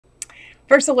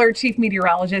First Alert Chief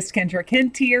Meteorologist Kendra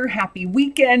Kent here. Happy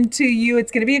weekend to you.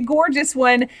 It's going to be a gorgeous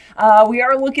one. We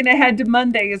are looking ahead to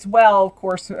Monday as well. Of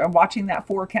course, watching that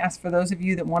forecast for those of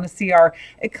you that want to see our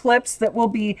eclipse that will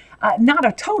be not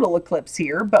a total eclipse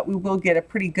here, but we will get a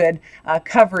pretty good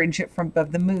coverage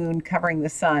of the moon covering the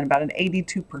sun, about an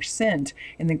 82%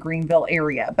 in the Greenville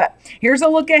area. But here's a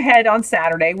look ahead on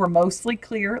Saturday. We're mostly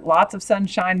clear, lots of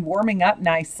sunshine, warming up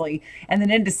nicely. And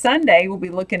then into Sunday, we'll be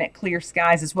looking at clear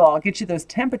skies as well. I'll get you those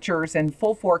temperatures and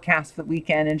full forecast for the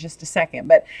weekend in just a second,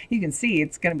 but you can see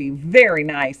it's going to be very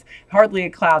nice. Hardly a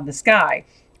cloud in the sky.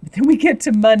 But then we get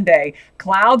to Monday,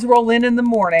 clouds roll in the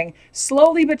morning,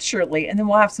 slowly but surely, and then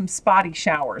we'll have some spotty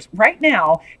showers. Right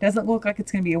now, it doesn't look like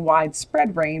it's going to be a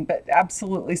widespread rain, but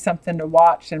absolutely something to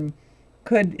watch and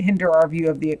could hinder our view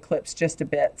of the eclipse just a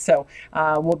bit. So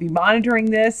we'll be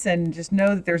monitoring this and just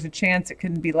know that there's a chance it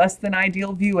can be less than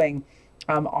ideal viewing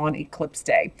on eclipse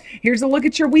day. Here's a look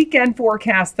at your weekend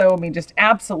forecast though. I mean, just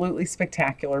absolutely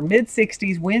spectacular.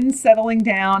 Mid-60s, winds settling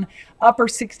down, upper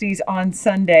 60s on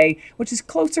Sunday, which is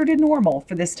closer to normal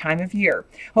for this time of year.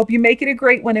 Hope you make it a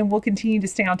great one, and we'll continue to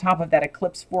stay on top of that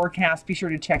eclipse forecast. Be sure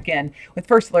to check in with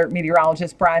First Alert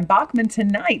meteorologist Brian Bachman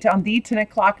tonight on the 10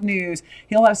 o'clock news.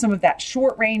 He'll have some of that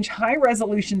short range, high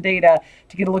resolution data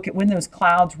to get a look at when those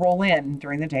clouds roll in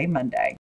during the day Monday.